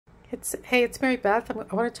Hey, it's Mary Beth.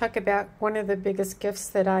 I want to talk about one of the biggest gifts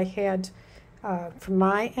that I had from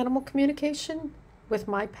my animal communication with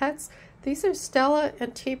my pets. These are Stella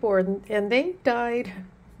and Tibor, and they died.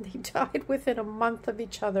 They died within a month of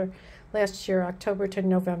each other last year, October to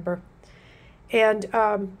November. And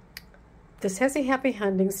this has a happy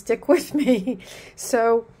ending. Stick with me.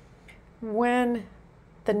 So when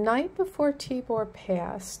the night before Tibor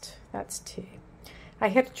passed, that's T, I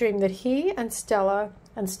had a dream that he and Stella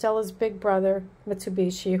and Stella's big brother,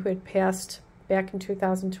 Mitsubishi, who had passed back in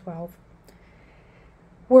 2012,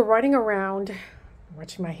 were running around,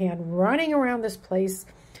 watching my hand, running around this place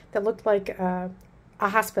that looked like a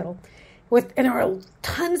hospital, and there were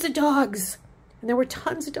tons of dogs, and there were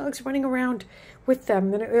tons of dogs running around with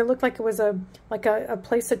them, and it looked like it was a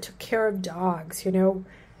place that took care of dogs, you know,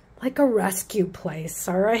 like a rescue place.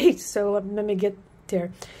 All right, so let me get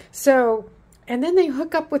there. So, and then they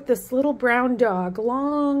hook up with this little brown dog,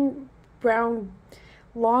 long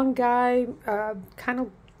guy, kind of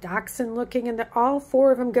dachshund looking, and all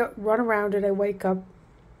four of them run around, and I wake up,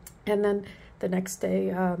 and then the next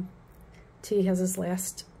day, T has his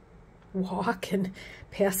last walk and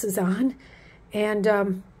passes on,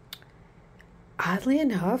 and oddly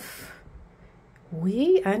enough,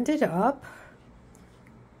 we ended up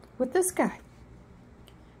with this guy.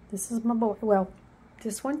 This is my boy. Well,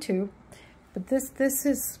 this one too, but this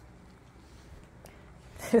is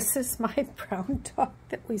my brown dog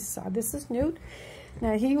that we saw. This is Newt.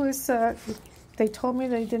 Now he was. They told me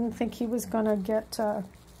they didn't think he was gonna get. I'm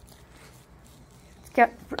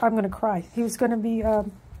gonna cry. He was gonna be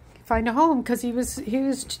find a home because he was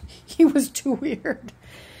too weird.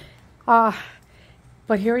 But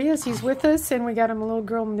here he is. He's with us, and we got him a little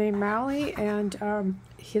girl named Molly, and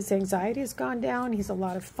his anxiety has gone down. He's a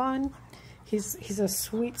lot of fun. He's a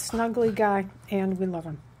sweet, snuggly guy, and we love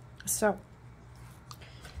him. So,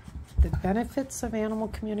 the benefits of animal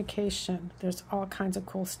communication. There's all kinds of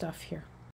cool stuff here.